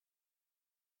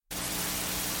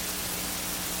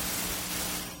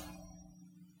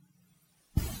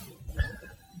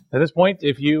At this point,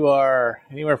 if you are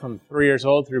anywhere from 3 years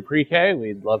old through pre-K,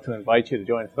 we'd love to invite you to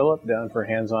join Philip down for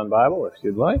Hands-On Bible if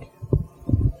you'd like.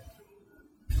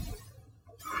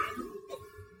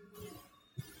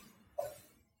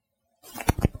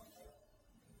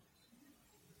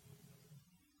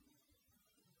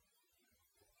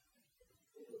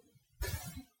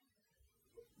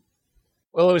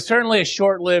 Well, it was certainly a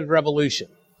short-lived revolution.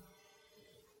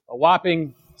 A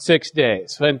whopping 6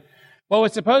 days. When what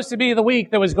was supposed to be the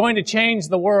week that was going to change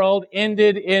the world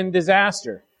ended in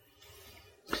disaster.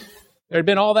 There had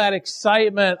been all that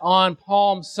excitement on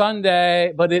Palm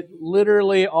Sunday, but it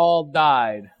literally all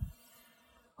died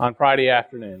on Friday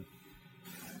afternoon.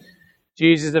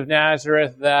 Jesus of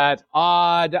Nazareth, that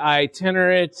odd,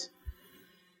 itinerant,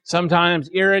 sometimes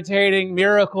irritating,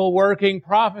 miracle-working,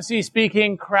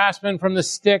 prophecy-speaking craftsman from the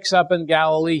sticks up in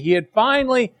Galilee, he had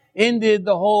finally ended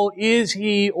the whole is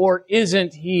he or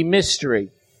isn't he mystery.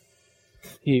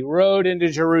 He rode into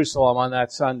Jerusalem on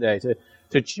that Sunday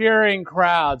to cheering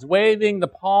crowds, waving the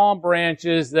palm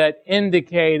branches that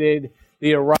indicated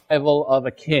the arrival of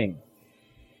a king.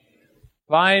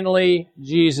 Finally,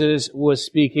 Jesus was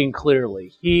speaking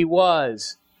clearly. He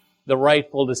was the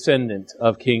rightful descendant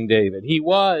of King David. He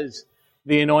was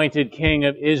the anointed king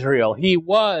of Israel. He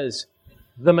was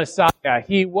the Messiah.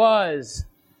 He was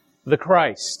the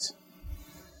Christ.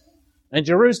 And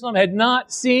Jerusalem had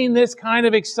not seen this kind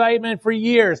of excitement for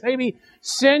years, maybe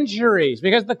centuries,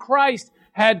 because the Christ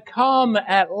had come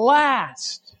at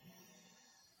last.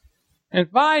 And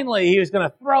finally, he was going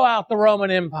to throw out the Roman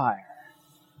Empire.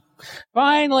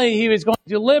 Finally, he was going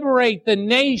to liberate the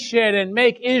nation and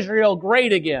make Israel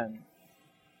great again.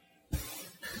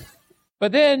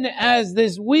 But then, as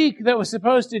this week that was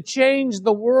supposed to change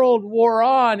the world wore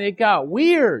on, it got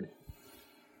weird.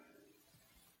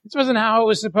 This wasn't how it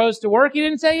was supposed to work. He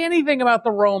didn't say anything about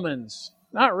the Romans.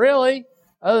 Not really,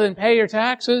 other than pay your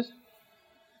taxes.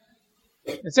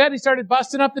 Instead, he started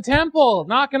busting up the temple,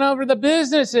 knocking over the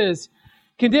businesses,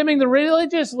 condemning the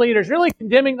religious leaders, really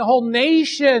condemning the whole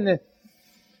nation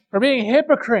for being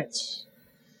hypocrites.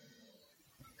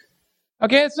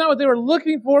 Okay, it's not what they were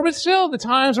looking for, but still, the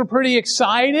times were pretty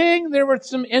exciting. There were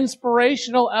some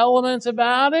inspirational elements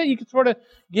about it. You could sort of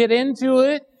get into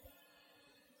it.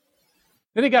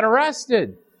 Then he got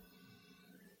arrested.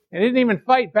 And he didn't even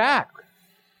fight back.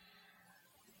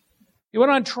 He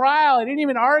went on trial. He didn't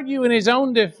even argue in his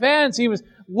own defense. He was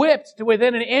whipped to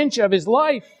within an inch of his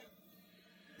life.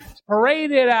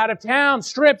 Paraded out of town,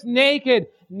 stripped naked,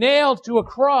 nailed to a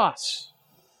cross.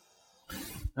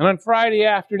 And on Friday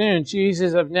afternoon,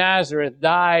 Jesus of Nazareth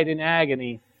died in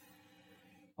agony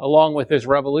along with this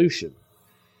revolution.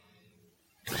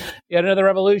 Yet another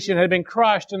revolution had been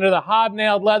crushed under the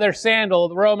hobnailed leather sandal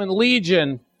of the Roman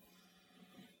legion.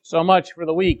 So much for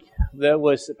the week that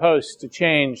was supposed to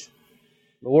change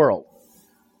the world.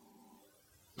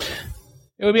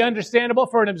 It would be understandable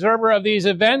for an observer of these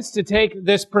events to take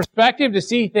this perspective, to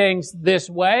see things this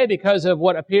way because of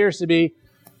what appears to be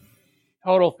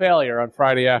total failure on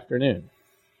Friday afternoon.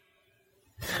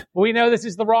 But we know this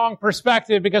is the wrong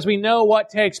perspective because we know what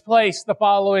takes place the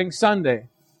following Sunday.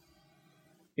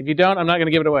 If you don't, I'm not going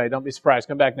to give it away. Don't be surprised.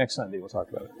 Come back next Sunday. We'll talk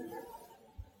about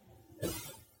it.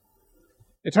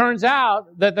 It turns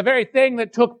out that the very thing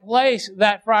that took place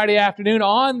that Friday afternoon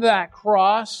on that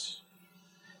cross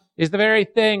is the very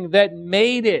thing that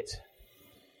made it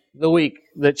the week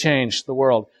that changed the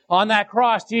world. On that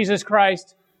cross, Jesus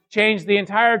Christ changed the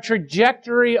entire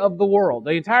trajectory of the world,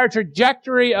 the entire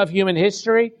trajectory of human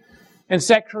history, and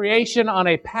set creation on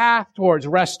a path towards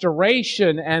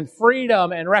restoration and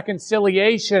freedom and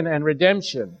reconciliation and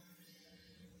redemption.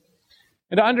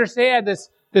 And to understand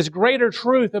this greater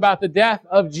truth about the death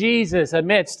of Jesus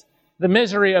amidst the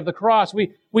misery of the cross,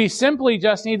 we simply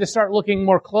just need to start looking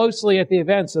more closely at the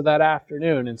events of that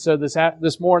afternoon. And so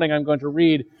this morning I'm going to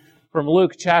read from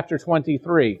Luke chapter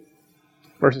 23,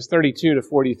 verses 32 to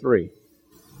 43.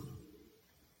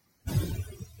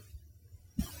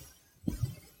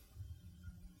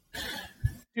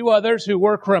 Two others who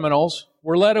were criminals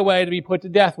were led away to be put to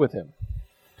death with him.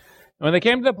 And when they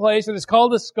came to the place that is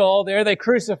called the Skull, there they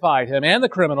crucified him and the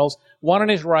criminals, one on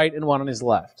his right and one on his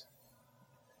left.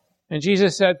 And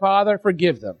Jesus said, "Father,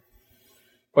 forgive them,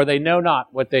 for they know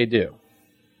not what they do."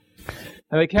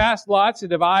 And they cast lots to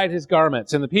divide his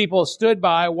garments, and the people stood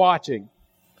by watching.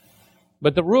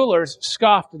 But the rulers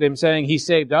scoffed at him, saying, "He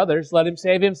saved others, let him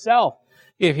save himself,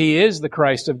 if he is the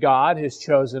Christ of God, his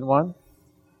chosen one."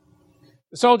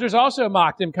 The soldiers also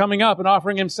mocked him, coming up and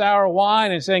offering him sour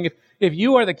wine and saying, if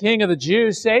you are the king of the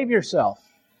Jews, save yourself.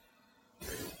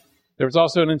 There was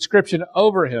also an inscription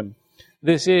over him,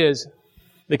 "This is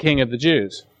the King of the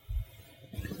Jews."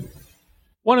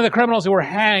 One of the criminals who were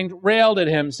hanged railed at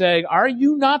him, saying, "Are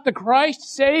you not the Christ?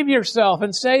 Save yourself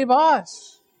and save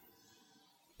us."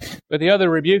 But the other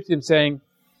rebuked him, saying,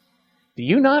 "Do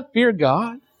you not fear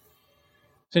God,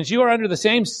 since you are under the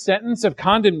same sentence of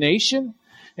condemnation?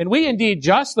 And we indeed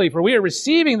justly, for we are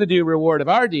receiving the due reward of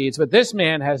our deeds, but this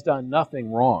man has done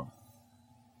nothing wrong."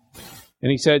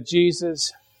 And he said,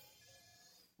 "Jesus,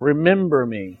 remember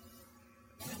me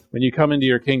when you come into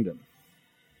your kingdom."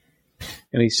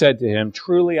 And he said to him,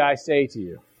 "Truly I say to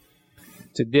you,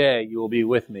 today you will be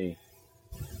with me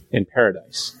in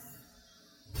paradise."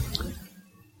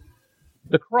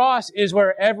 The cross is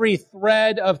where every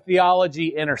thread of theology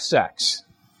intersects.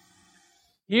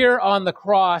 Here on the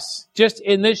cross, just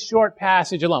in this short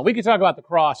passage alone, we could talk about the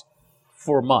cross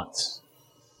for months,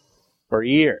 for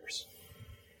years.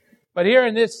 But here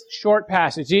in this short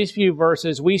passage, these few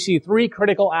verses, we see three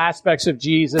critical aspects of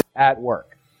Jesus at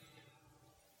work.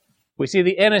 We see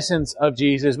the innocence of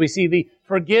Jesus, we see the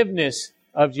forgiveness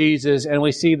of Jesus, and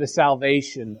we see the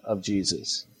salvation of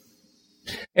Jesus.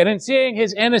 And in seeing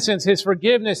his innocence, his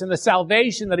forgiveness, and the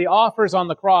salvation that he offers on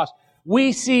the cross,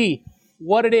 we see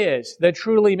what it is that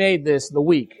truly made this the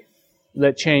week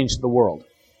that changed the world.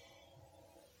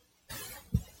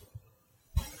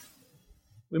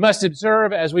 We must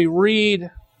observe as we read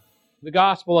the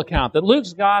gospel account that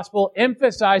Luke's gospel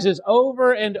emphasizes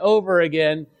over and over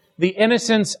again the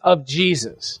innocence of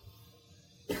Jesus.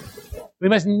 We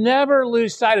must never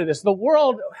lose sight of this. The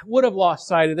world would have lost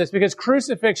sight of this because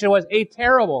crucifixion was a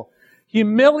terrible,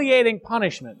 humiliating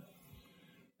punishment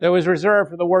that was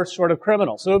reserved for the worst sort of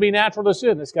criminal. So it would be natural to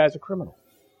assume this guy's a criminal.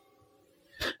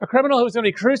 A criminal who was going to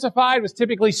be crucified was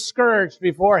typically scourged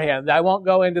beforehand. I won't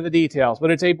go into the details, but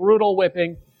it's a brutal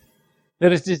whipping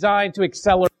that is designed to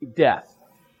accelerate death.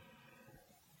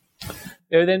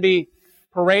 They would then be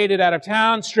paraded out of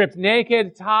town, stripped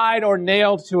naked, tied or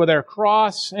nailed to their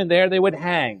cross, and there they would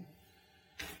hang,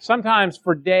 sometimes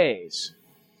for days,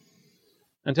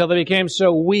 until they became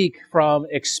so weak from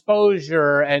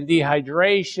exposure and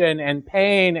dehydration and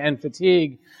pain and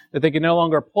fatigue that they could no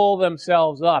longer pull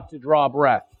themselves up to draw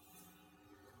breath,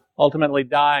 ultimately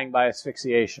dying by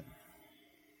asphyxiation.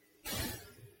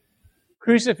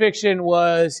 Crucifixion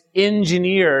was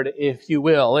engineered, if you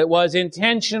will. It was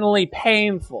intentionally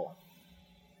painful.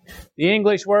 The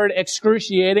English word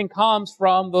excruciating comes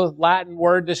from the Latin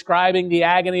word describing the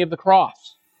agony of the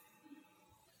cross.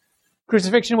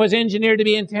 Crucifixion was engineered to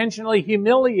be intentionally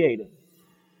humiliating.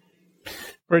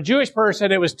 For a Jewish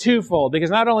person, it was twofold, because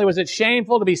not only was it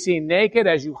shameful to be seen naked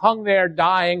as you hung there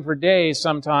dying for days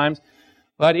sometimes,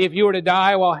 but if you were to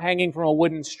die while hanging from a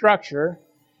wooden structure,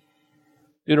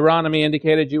 Deuteronomy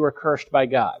indicated you were cursed by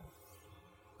God.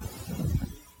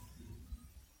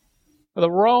 For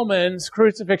the Romans,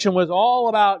 crucifixion was all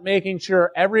about making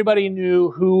sure everybody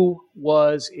knew who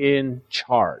was in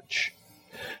charge.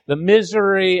 The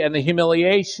misery and the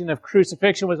humiliation of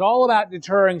crucifixion was all about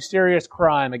deterring serious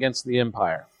crime against the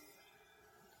empire.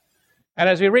 And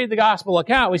as we read the gospel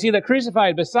account, we see that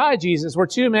crucified beside Jesus were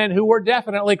two men who were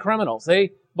definitely criminals.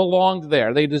 They belonged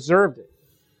there. They deserved it.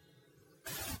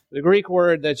 The Greek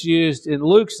word that's used in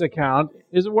Luke's account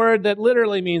is a word that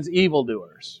literally means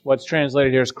evildoers. What's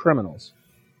translated here is criminals.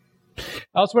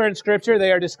 Elsewhere in Scripture,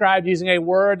 they are described using a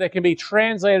word that can be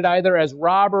translated either as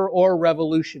robber or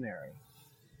revolutionary.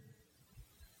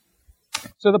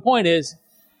 So the point is,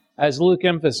 as Luke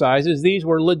emphasizes, these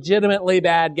were legitimately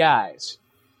bad guys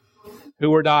who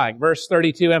were dying. Verse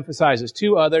 32 emphasizes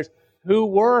two others who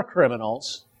were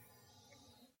criminals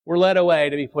were led away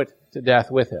to be put to death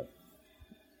with him.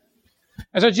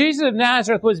 And so Jesus of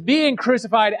Nazareth was being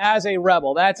crucified as a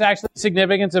rebel. That's actually the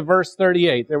significance of verse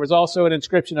 38. There was also an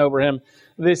inscription over him,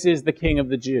 "This is the King of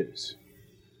the Jews."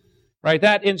 Right?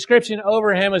 That inscription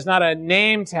over him is not a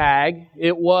name tag.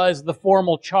 It was the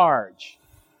formal charge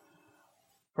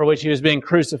for which he was being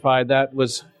crucified that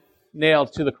was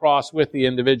nailed to the cross with the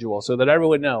individual, so that everyone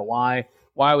would know why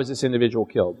was this individual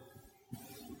killed.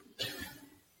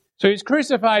 So he's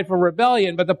crucified for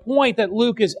rebellion, but the point that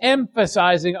Luke is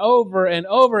emphasizing over and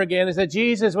over again is that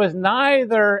Jesus was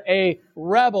neither a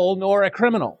rebel nor a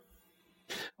criminal.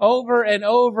 Over and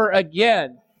over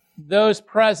again, those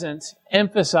present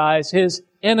emphasize his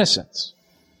innocence.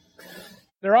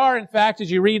 There are, in fact,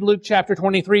 as you read Luke chapter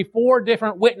 23, 4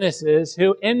 different witnesses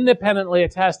who independently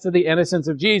attest to the innocence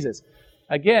of Jesus.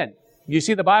 Again, you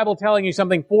see the Bible telling you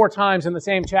something 4 times in the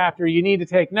same chapter, you need to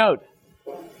take note.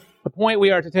 The point we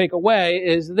are to take away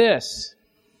is this: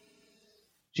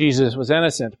 Jesus was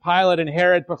innocent. Pilate and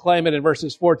Herod proclaim it in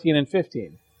verses 14 and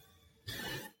 15.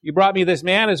 You brought me this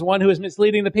man as one who is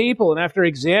misleading the people, and after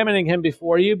examining him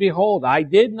before you, behold, I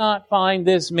did not find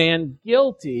this man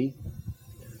guilty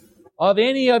of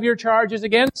any of your charges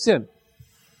against him.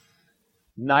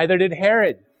 Neither did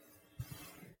Herod,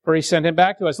 for he sent him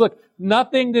back to us. Look,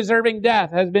 nothing deserving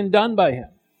death has been done by him.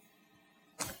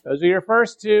 Those are your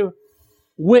first two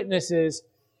witnesses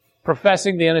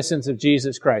professing the innocence of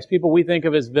Jesus Christ. People we think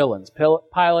of as villains,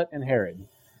 Pilate and Herod.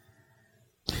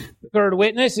 The third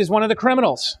witness is one of the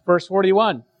criminals, verse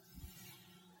 41.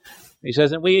 He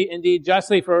says, and we indeed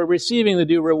justly for receiving the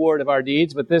due reward of our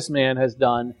deeds, but this man has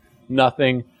done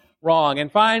nothing wrong.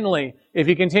 And finally, if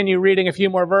you continue reading a few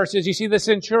more verses, you see the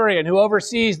centurion who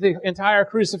oversees the entire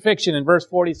crucifixion in verse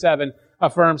 47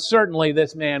 affirms certainly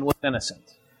this man was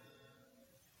innocent.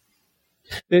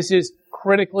 This is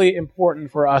critically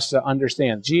important for us to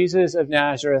understand. Jesus of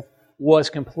Nazareth was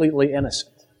completely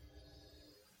innocent.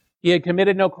 He had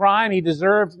committed no crime. He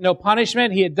deserved no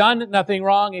punishment. He had done nothing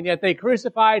wrong, and yet they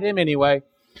crucified him anyway,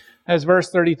 as verse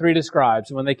 33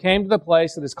 describes. When they came to the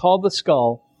place that is called the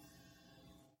Skull,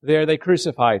 there they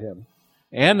crucified him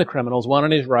and the criminals, one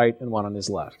on his right and one on his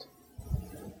left.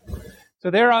 So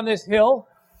there on this hill,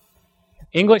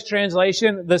 English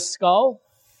translation, the Skull,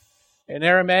 in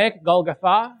Aramaic,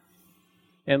 Golgotha,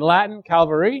 in Latin,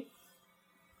 Calvary,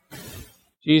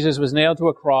 Jesus was nailed to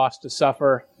a cross to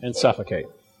suffer and suffocate.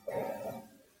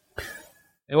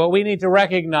 And what we need to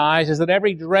recognize is that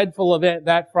every dreadful event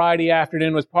that Friday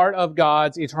afternoon was part of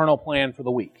God's eternal plan for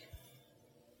the week.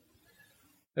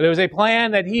 That it was a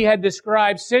plan that He had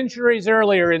described centuries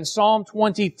earlier in Psalm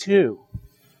 22.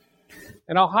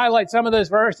 And I'll highlight some of those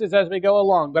verses as we go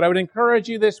along. But I would encourage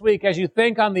you this week, as you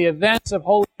think on the events of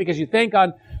Holy Week, as you think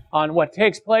on what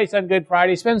takes place on Good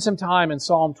Friday, spend some time in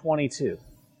Psalm 22,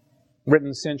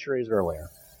 written centuries earlier.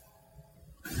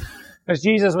 As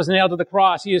Jesus was nailed to the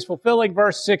cross, He is fulfilling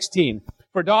verse 16.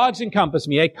 For dogs encompass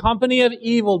me, a company of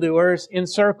evildoers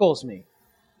encircles me.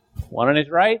 One on his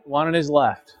right, one on his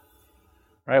left.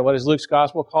 Right? What does Luke's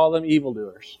gospel call them?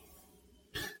 Evildoers.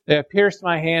 They have pierced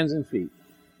my hands and feet.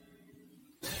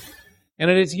 And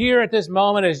it is here at this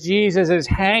moment as Jesus is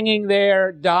hanging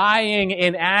there, dying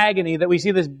in agony, that we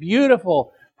see this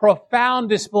beautiful, profound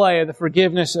display of the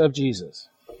forgiveness of Jesus.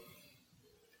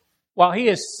 While He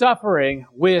is suffering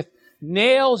with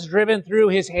nails driven through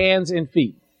His hands and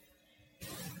feet,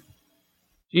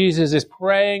 Jesus is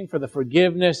praying for the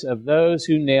forgiveness of those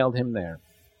who nailed Him there.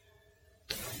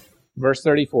 Verse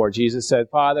 34, Jesus said,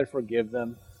 Father, forgive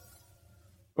them,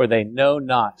 for they know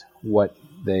not what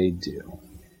they do.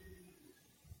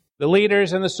 The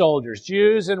leaders and the soldiers,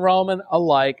 Jews and Roman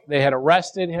alike, they had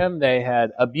arrested Him, they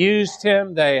had abused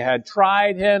Him, they had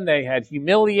tried Him, they had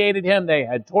humiliated Him, they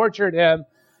had tortured Him,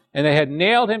 and they had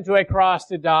nailed Him to a cross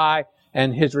to die,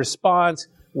 and His response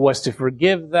was to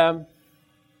forgive them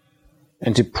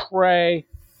and to pray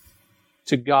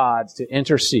to God to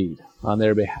intercede on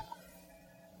their behalf.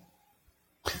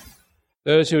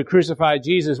 Those who had crucified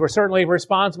Jesus were certainly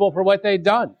responsible for what they'd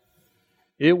done.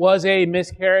 It was a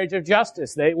miscarriage of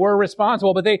justice. They were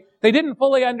responsible, but they didn't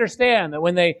fully understand that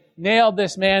when they nailed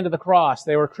this man to the cross,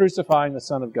 they were crucifying the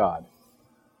Son of God.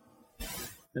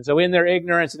 And so in their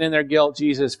ignorance and in their guilt,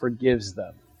 Jesus forgives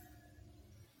them.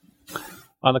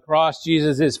 On the cross,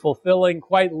 Jesus is fulfilling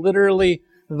quite literally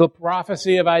the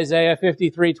prophecy of Isaiah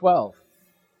 53:12.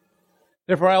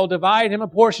 Therefore I will divide him a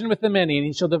portion with the many, and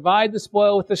he shall divide the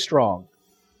spoil with the strong,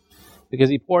 because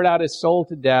he poured out his soul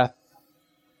to death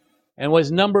and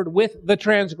was numbered with the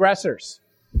transgressors.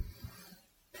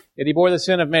 Yet he bore the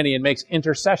sin of many and makes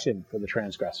intercession for the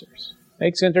transgressors.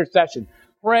 Makes intercession.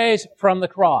 Prays from the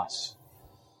cross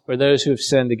for those who have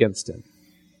sinned against Him.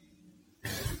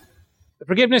 The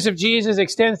forgiveness of Jesus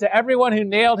extends to everyone who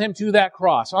nailed Him to that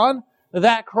cross. On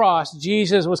that cross,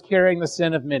 Jesus was carrying the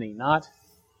sin of many, not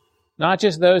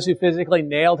just those who physically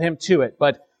nailed Him to it,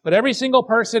 but every single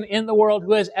person in the world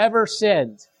who has ever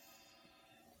sinned,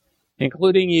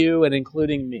 including you and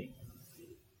including me.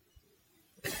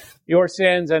 Your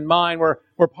sins and mine were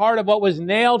part of what was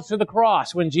nailed to the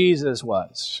cross when Jesus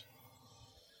was.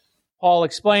 Paul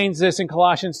explains this in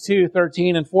Colossians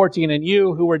 2:13 and 14. And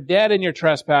you who were dead in your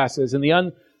trespasses and the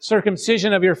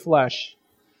uncircumcision of your flesh,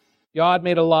 God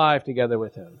made alive together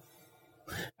with Him,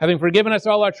 having forgiven us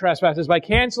all our trespasses by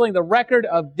canceling the record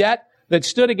of debt that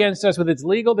stood against us with its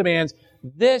legal demands.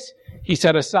 This He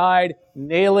set aside,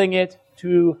 nailing it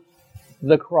to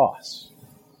the cross.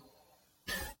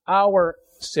 Our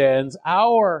sins,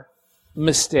 our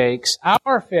mistakes,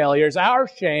 our failures, our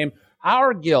shame,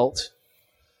 our guilt,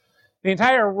 the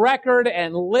entire record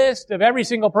and list of every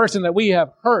single person that we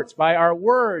have hurt by our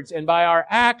words and by our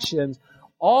actions,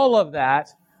 all of that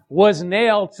was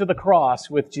nailed to the cross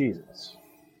with Jesus.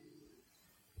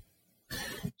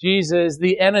 Jesus,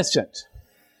 the innocent.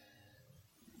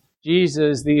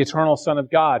 Jesus, the eternal Son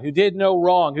of God, who did no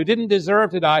wrong, who didn't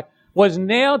deserve to die, was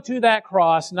nailed to that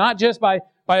cross, not just by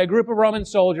a group of Roman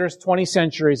soldiers 20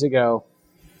 centuries ago,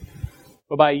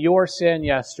 but by your sin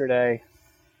yesterday,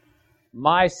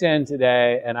 my sin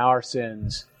today, and our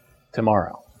sins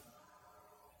tomorrow.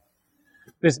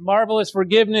 This marvelous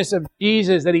forgiveness of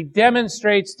Jesus that he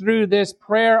demonstrates through this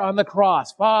prayer on the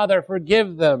cross. Father,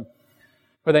 forgive them,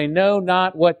 for they know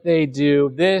not what they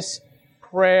do. This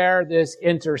prayer, this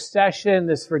intercession,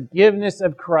 this forgiveness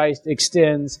of Christ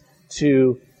extends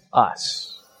to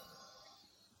us.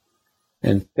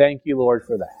 And thank you, Lord,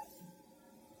 for that.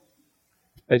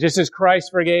 That just as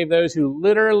Christ forgave those who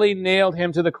literally nailed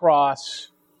him to the cross,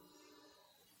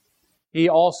 he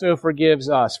also forgives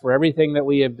us for everything that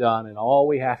we have done, and all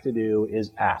we have to do is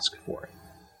ask for it.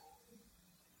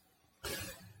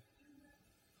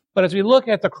 But as we look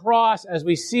at the cross, as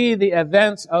we see the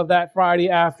events of that Friday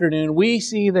afternoon, we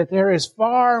see that there is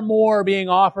far more being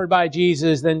offered by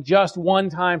Jesus than just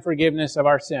one-time forgiveness of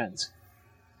our sins.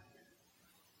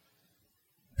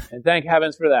 And thank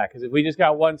heavens for that, because if we just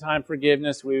got one-time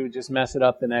forgiveness, we would just mess it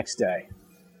up the next day.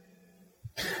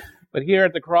 But here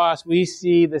at the cross, we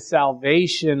see the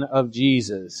salvation of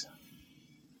Jesus,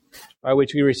 by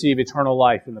which we receive eternal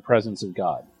life in the presence of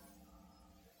God.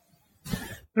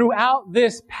 Throughout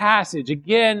this passage,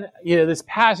 again, this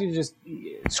passage is,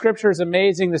 Scripture is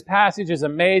amazing. This passage is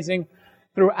amazing.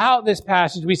 Throughout this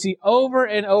passage, we see over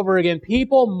and over again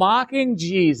people mocking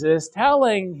Jesus,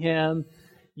 telling him,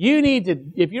 you need to,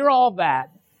 if you're all that,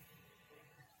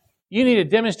 you need to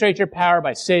demonstrate your power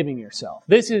by saving yourself.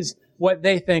 This is what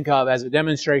they think of as a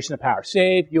demonstration of power.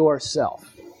 Save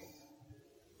yourself.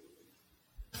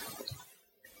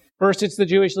 First, it's the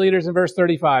Jewish leaders in verse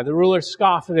 35. The rulers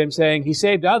scoffed at him, saying, he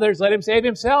saved others, let him save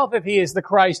himself if he is the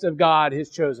Christ of God, his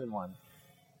chosen one.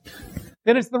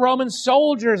 Then it's the Roman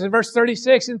soldiers in verse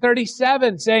 36 and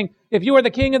 37, saying, if you are the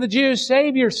king of the Jews,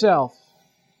 save yourself.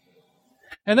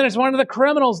 And then it's one of the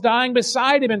criminals dying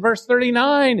beside him in verse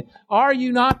 39. Are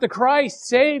you not the Christ?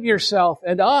 Save yourself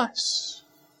and us.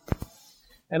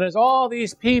 And as all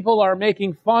these people are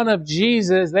making fun of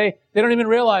Jesus, they don't even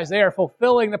realize they are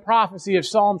fulfilling the prophecy of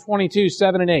Psalm 22,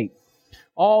 7 and 8.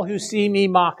 All who see me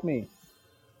mock me.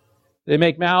 They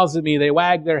make mouths at me. They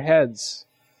wag their heads.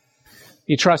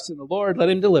 He trusts in the Lord. Let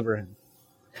him deliver him.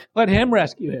 Let him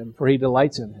rescue him, for he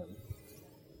delights in him.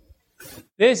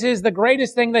 This is the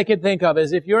greatest thing they could think of,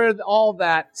 is if you're all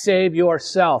that, save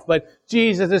yourself. But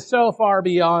Jesus is so far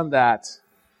beyond that.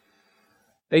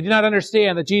 They do not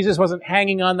understand that Jesus wasn't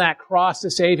hanging on that cross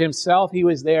to save himself. He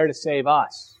was there to save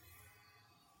us.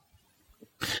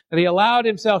 That he allowed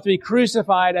himself to be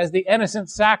crucified as the innocent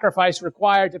sacrifice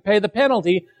required to pay the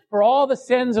penalty for all the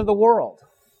sins of the world.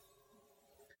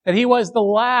 That he was the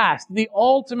last, the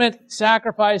ultimate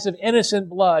sacrifice of innocent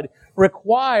blood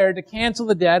required to cancel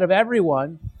the debt of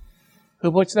everyone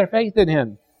who puts their faith in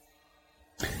him.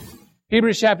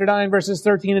 Hebrews chapter 9, verses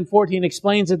 13 and 14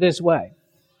 explains it this way.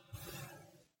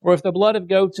 For if the blood of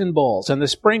goats and bulls and the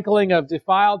sprinkling of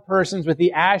defiled persons with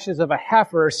the ashes of a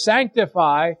heifer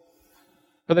sanctify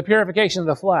for the purification of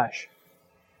the flesh,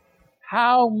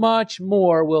 how much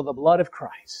more will the blood of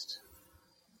Christ,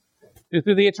 who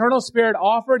through the eternal Spirit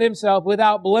offered himself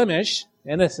without blemish,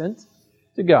 innocent,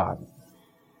 to God,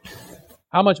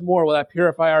 how much more will that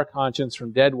purify our conscience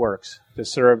from dead works to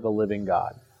serve the living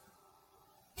God?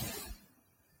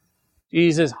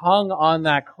 Jesus hung on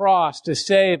that cross to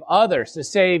save others, to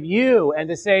save you, and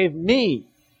to save me.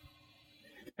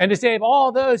 And to save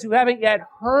all those who haven't yet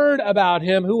heard about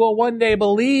him, who will one day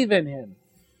believe in him.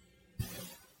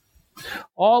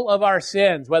 All of our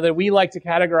sins, whether we like to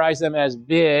categorize them as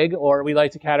big or we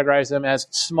like to categorize them as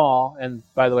small, and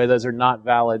by the way, those are not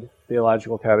valid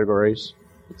theological categories.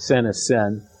 Sin is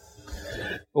sin.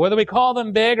 But whether we call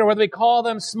them big or whether we call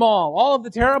them small, all of the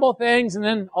terrible things and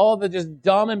then all of the just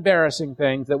dumb, embarrassing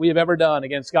things that we have ever done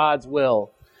against God's will,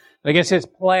 against his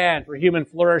plan for human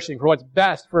flourishing, for what's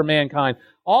best for mankind,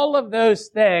 all of those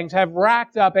things have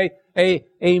racked up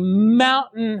a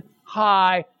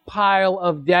mountain-high pile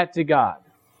of debt to God.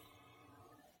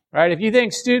 Right? If you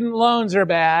think student loans are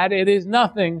bad, it is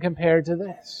nothing compared to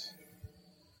this.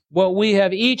 What we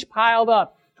have each piled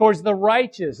up towards the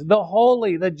righteous, the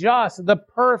holy, the just, the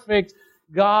perfect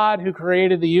God who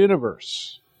created the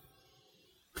universe.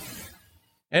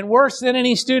 And worse than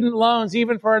any student loans,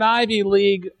 even for an Ivy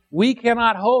League, we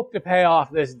cannot hope to pay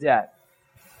off this debt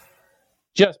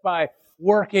just by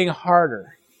working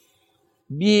harder,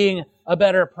 being a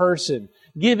better person,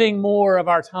 giving more of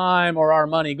our time or our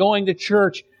money, going to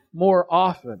church more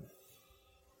often.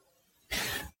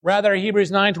 Rather,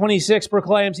 Hebrews 9:26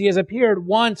 proclaims he has appeared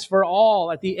once for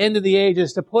all at the end of the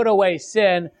ages to put away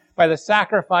sin by the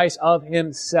sacrifice of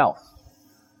himself.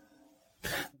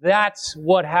 That's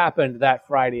what happened that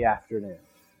Friday afternoon.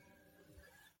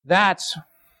 That's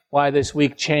why this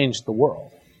week changed the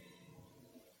world.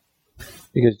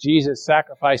 Because Jesus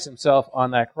sacrificed himself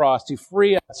on that cross to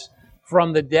free us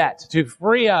from the debt, to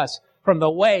free us from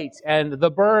the weight and the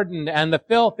burden and the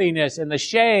filthiness and the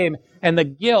shame and the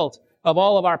guilt of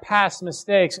all of our past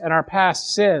mistakes and our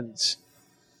past sins.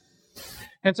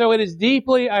 And so it is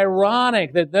deeply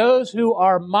ironic that those who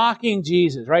are mocking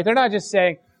Jesus, right? They're not just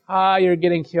saying, you're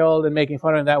getting killed and making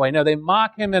fun of him that way. No, they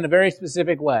mock him in a very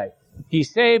specific way. He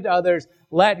saved others.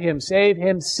 Let him save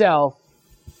himself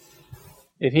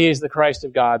if he is the Christ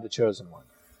of God, the chosen one.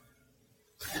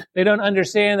 They don't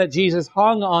understand that Jesus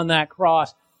hung on that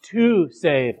cross to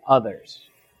save others.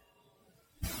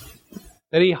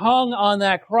 That he hung on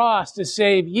that cross to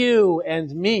save you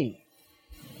and me.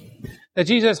 That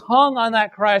Jesus hung on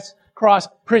that cross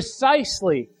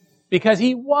precisely because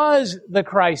he was the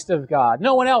Christ of God.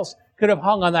 No one else could have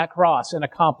hung on that cross and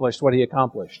accomplished what he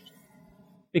accomplished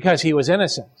because he was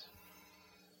innocent.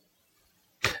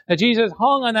 That Jesus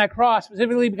hung on that cross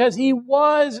specifically because he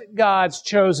was God's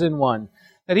chosen one.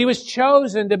 That he was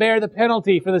chosen to bear the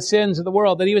penalty for the sins of the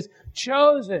world. That he was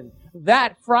chosen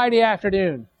that Friday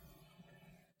afternoon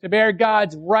to bear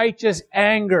God's righteous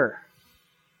anger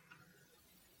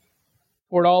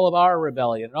toward all of our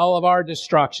rebellion, all of our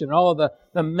destruction, all of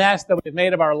the mess that we've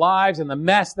made of our lives and the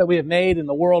mess that we have made in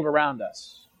the world around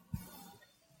us.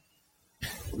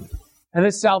 And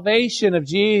this salvation of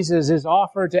Jesus is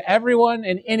offered to everyone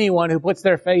and anyone who puts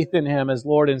their faith in him as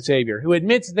Lord and Savior, who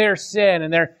admits their sin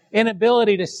and their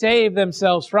inability to save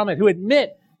themselves from it, who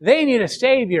admit they need a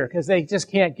Savior because they just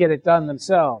can't get it done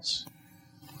themselves,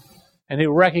 and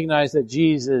who recognize that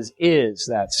Jesus is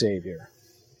that Savior.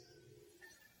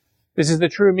 This is the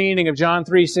true meaning of John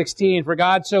 3:16. For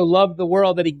God so loved the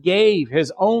world that he gave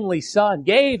his only Son,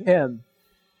 gave him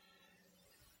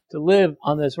to live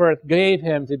on this earth, gave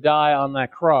him to die on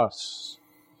that cross,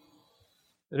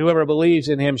 that whoever believes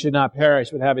in him should not perish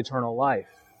but have eternal life.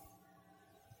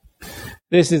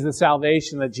 This is the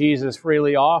salvation that Jesus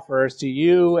freely offers to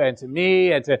you and to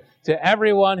me and to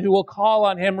everyone who will call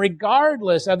on him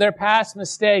regardless of their past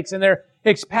mistakes and their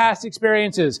past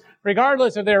experiences,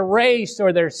 regardless of their race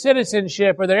or their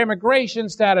citizenship or their immigration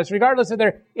status, regardless of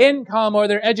their income or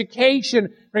their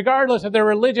education, regardless of their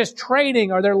religious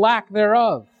training or their lack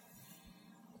thereof.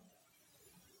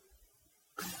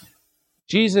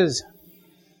 Jesus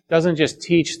doesn't just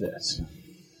teach this.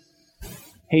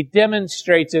 He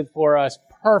demonstrates it for us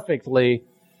perfectly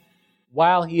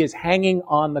while he is hanging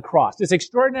on the cross. This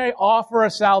extraordinary offer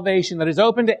of salvation that is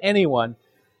open to anyone,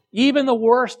 even the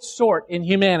worst sort in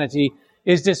humanity,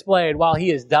 is displayed while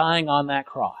he is dying on that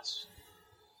cross.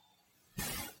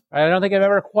 I don't think I've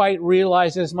ever quite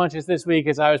realized as much as this week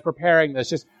as I was preparing this,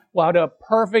 just what a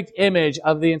perfect image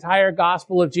of the entire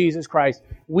gospel of Jesus Christ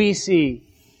we see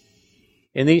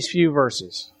in these few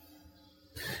verses.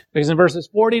 Because in verses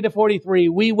 40 to 43,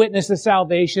 we witness the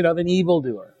salvation of an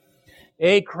evildoer,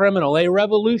 a criminal, a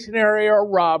revolutionary or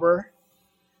robber.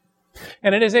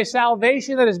 And it is a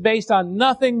salvation that is based on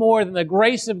nothing more than the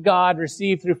grace of God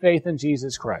received through faith in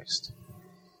Jesus Christ.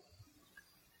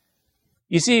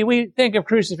 You see, we think of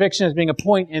crucifixion as being a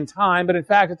point in time, but in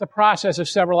fact, it's a process of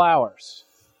several hours.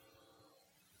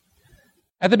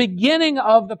 At the beginning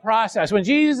of the process, when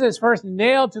Jesus is first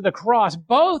nailed to the cross,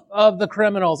 both of the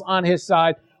criminals on his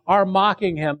side are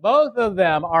mocking him. Both of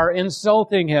them are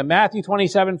insulting him. Matthew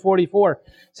 27:44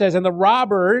 says, and the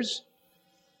robbers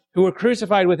who were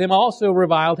crucified with him also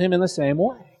reviled him in the same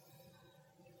way.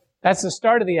 That's the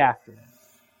start of the afternoon.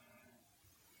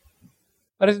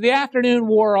 But as the afternoon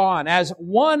wore on, as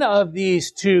one of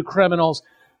these two criminals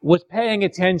was paying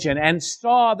attention and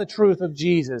saw the truth of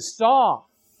Jesus, saw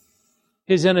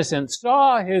his innocence,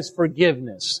 saw his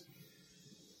forgiveness,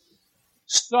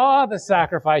 saw the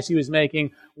sacrifice he was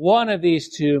making, one of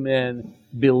these two men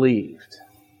believed.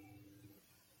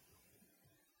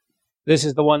 This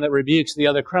is the one that rebukes the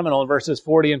other criminal in verses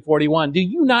 40 and 41. Do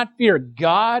you not fear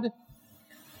God,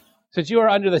 since you are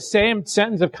under the same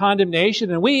sentence of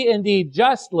condemnation, and we indeed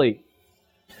justly?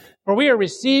 For we are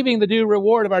receiving the due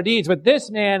reward of our deeds, but this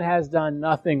man has done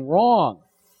nothing wrong.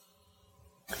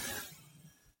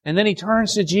 And then he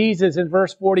turns to Jesus in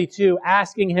verse 42,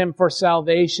 asking him for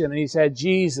salvation. And he said,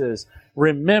 Jesus,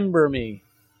 remember me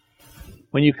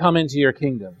when you come into your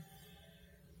kingdom.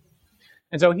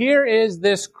 And so here is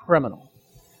this criminal,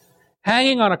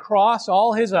 hanging on a cross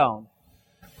all his own,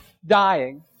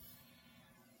 dying,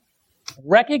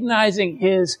 recognizing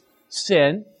his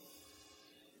sin,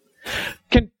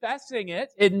 confessing it,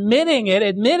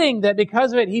 admitting that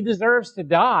because of it he deserves to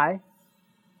die,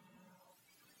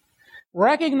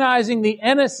 recognizing the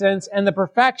innocence and the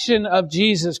perfection of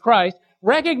Jesus Christ,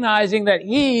 recognizing that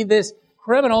he, this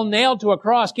criminal nailed to a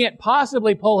cross, can't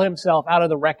possibly pull himself out of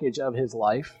the wreckage of his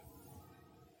life,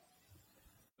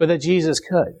 but that Jesus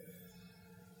could.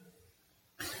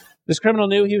 This criminal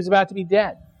knew he was about to be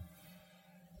dead.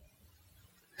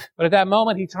 But at that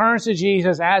moment, he turns to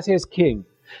Jesus as his king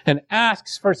and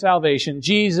asks for salvation.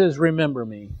 Jesus, remember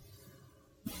me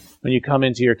when you come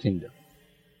into your kingdom.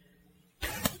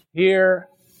 Here,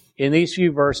 in these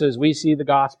few verses, we see the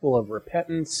gospel of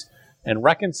repentance and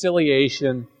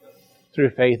reconciliation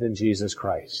through faith in Jesus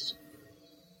Christ.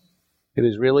 It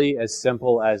is really as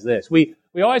simple as this. We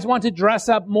always want to dress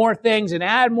up more things and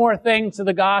add more things to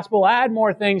the gospel, add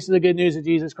more things to the good news of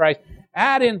Jesus Christ,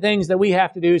 add in things that we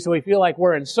have to do so we feel like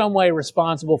we're in some way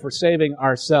responsible for saving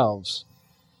ourselves.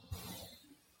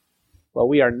 But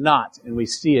we are not, and we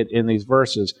see it in these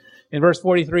verses. In verse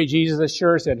 43, Jesus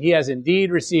assures him he has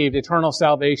indeed received eternal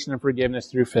salvation and forgiveness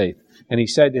through faith. And he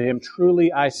said to him,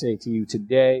 truly I say to you,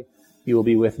 today you will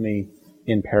be with me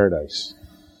in paradise.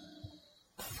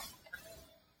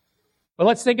 But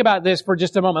let's think about this for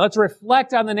just a moment. Let's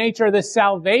reflect on the nature of this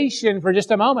salvation for just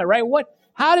a moment, right?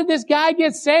 How did this guy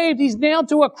get saved? He's nailed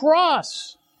to a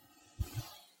cross.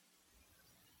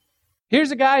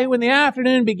 Here's a guy who, when the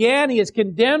afternoon began, he is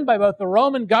condemned by both the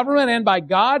Roman government and by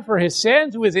God for his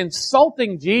sins, who is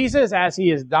insulting Jesus as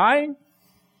he is dying.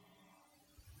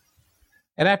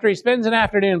 And after he spends an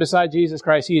afternoon beside Jesus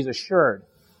Christ, he is assured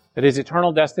that his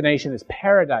eternal destination is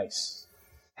paradise,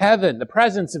 heaven, the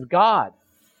presence of God.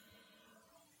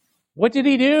 What did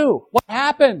he do? What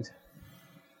happened?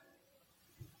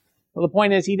 Well, the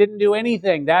point is, he didn't do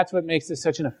anything. That's what makes this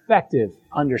such an effective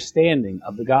understanding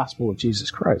of the gospel of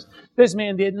Jesus Christ. This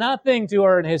man did nothing to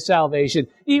earn his salvation.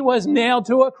 He was nailed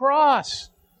to a cross.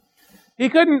 He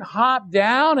couldn't hop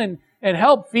down and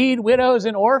help feed widows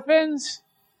and orphans,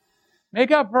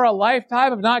 make up for a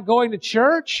lifetime of not going to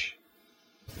church.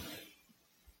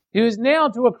 He was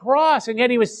nailed to a cross, and yet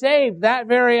he was saved that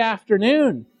very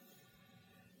afternoon.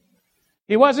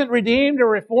 He wasn't redeemed or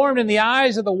reformed in the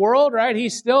eyes of the world, right?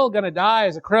 He's still going to die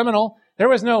as a criminal. There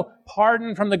was no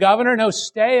pardon from the governor, no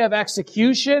stay of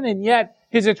execution, and yet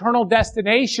his eternal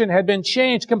destination had been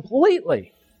changed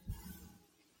completely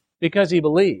because he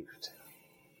believed.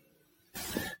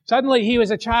 Suddenly he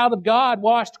was a child of God,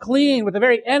 washed clean with the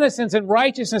very innocence and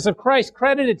righteousness of Christ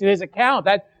credited to his account.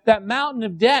 That mountain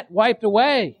of debt wiped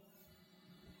away,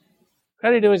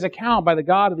 credited to his account by the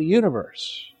God of the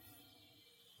universe.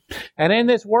 And in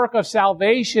this work of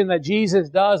salvation that Jesus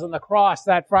does on the cross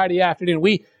that Friday afternoon,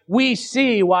 we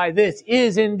see why this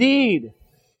is indeed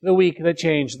the week that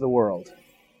changed the world.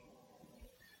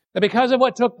 That because of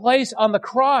what took place on the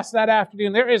cross that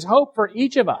afternoon, there is hope for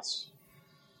each of us.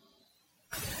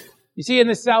 You see, in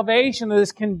the salvation of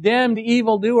this condemned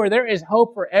evildoer, there is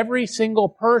hope for every single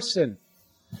person.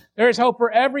 There is hope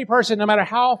for every person, no matter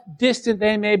how distant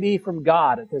they may be from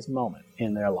God at this moment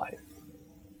in their life.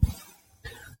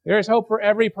 There is hope for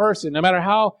every person, no matter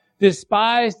how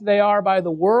despised they are by the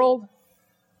world,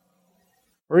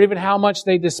 or even how much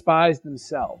they despise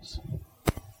themselves.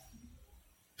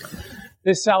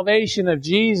 This salvation of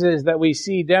Jesus that we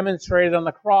see demonstrated on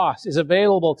the cross is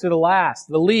available to the last,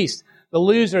 the least, the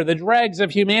loser, the dregs of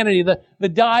humanity, the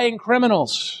dying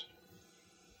criminals.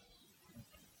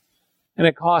 And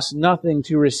it costs nothing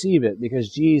to receive it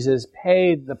because Jesus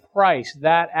paid the price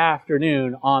that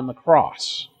afternoon on the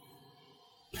cross.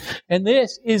 And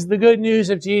this is the good news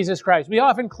of Jesus Christ. We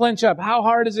often clinch up. How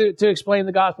hard is it to explain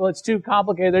the gospel? It's too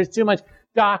complicated. There's too much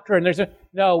doctrine.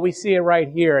 No, we see it right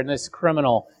here in this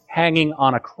criminal hanging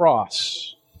on a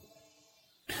cross.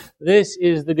 This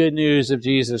is the good news of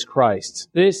Jesus Christ.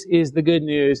 This is the good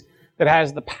news that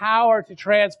has the power to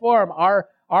transform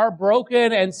our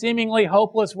broken and seemingly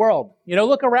hopeless world.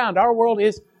 Look around. Our world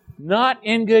is not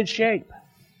in good shape.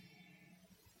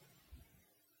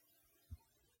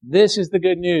 This is the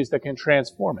good news that can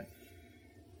transform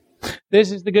it.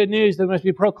 This is the good news that we must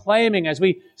be proclaiming as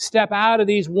we step out of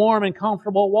these warm and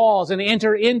comfortable walls and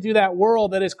enter into that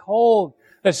world that is cold,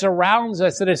 that surrounds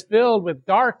us, that is filled with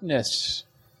darkness.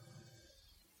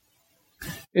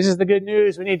 This is the good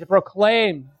news we need to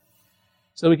proclaim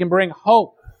so we can bring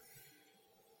hope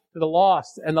to the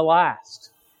lost and the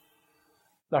last,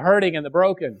 the hurting and the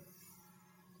broken,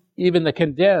 even the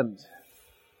condemned.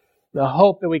 The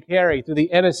hope that we carry through the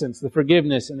innocence, the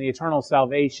forgiveness, and the eternal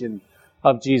salvation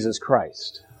of Jesus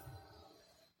Christ.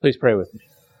 Please pray with me.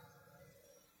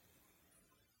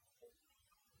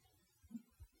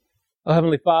 Oh,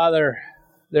 Heavenly Father,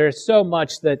 there is so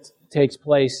much that takes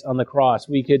place on the cross.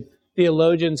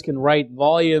 Theologians can write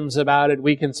volumes about it.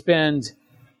 We can spend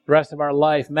the rest of our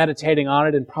life meditating on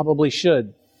it, and probably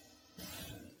should.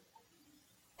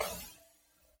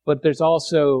 But there's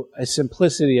also a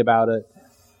simplicity about it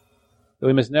that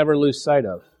we must never lose sight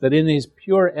of. That in His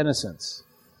pure innocence,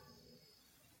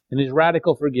 in His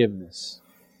radical forgiveness,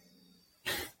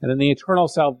 and in the eternal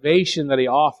salvation that He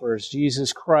offers,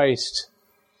 Jesus Christ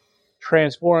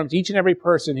transforms each and every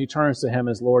person who turns to Him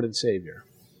as Lord and Savior.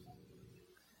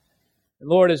 And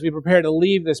Lord, as we prepare to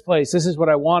leave this place, this is what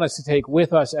I want us to take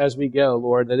with us as we go,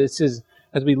 Lord, that this is,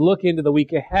 as we look into the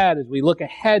week ahead, as we look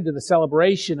ahead to the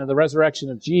celebration of the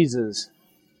resurrection of Jesus,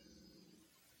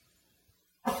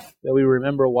 that we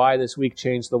remember why this week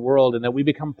changed the world, and that we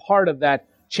become part of that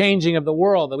changing of the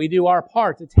world, that we do our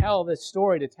part to tell this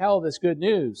story, to tell this good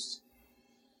news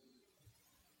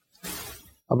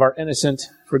of our innocent,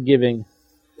 forgiving,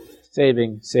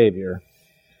 saving Savior,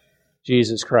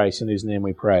 Jesus Christ, in whose name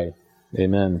we pray.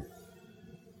 Amen.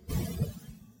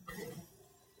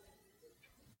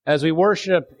 As we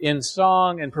worship in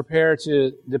song and prepare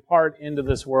to depart into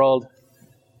this world,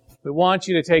 we want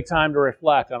you to take time to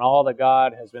reflect on all that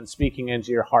God has been speaking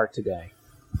into your heart today.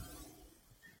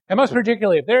 And most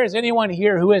particularly, if there is anyone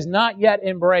here who has not yet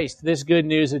embraced this good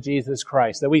news of Jesus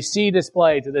Christ, that we see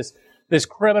displayed to this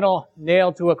criminal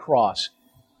nailed to a cross.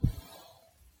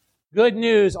 Good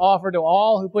news offered to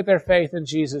all who put their faith in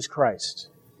Jesus Christ,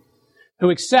 who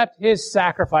accept His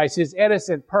sacrifice, His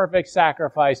innocent, perfect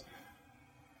sacrifice,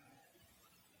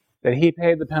 that He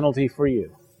paid the penalty for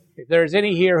you. If there's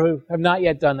any here who have not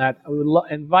yet done that, I would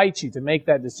invite you to make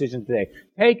that decision today.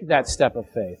 Take that step of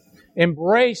faith.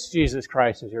 Embrace Jesus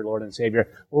Christ as your Lord and Savior,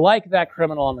 like that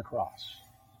criminal on the cross.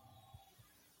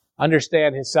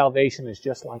 Understand His salvation is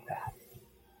just like that.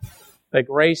 That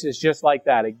grace is just like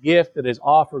that, a gift that is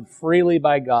offered freely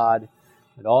by God,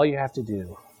 and all you have to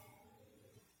do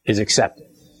is accept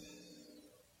it.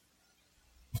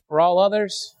 For all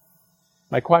others,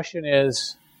 my question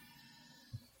is,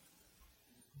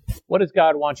 what does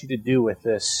God want you to do with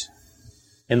this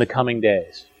in the coming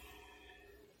days?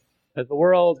 As the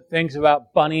world thinks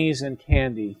about bunnies and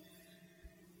candy,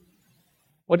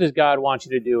 what does God want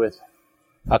you to do with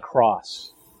a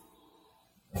cross,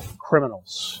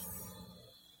 criminals,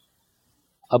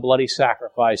 a bloody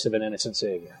sacrifice of an innocent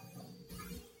Savior?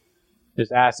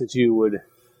 Just ask that you would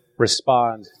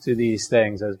respond to these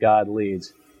things as God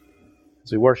leads.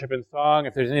 As we worship in song,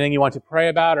 if there's anything you want to pray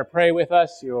about or pray with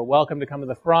us, you are welcome to come to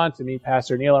the front to meet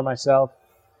Pastor Neil or myself.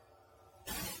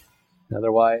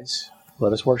 Otherwise,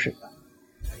 let us worship.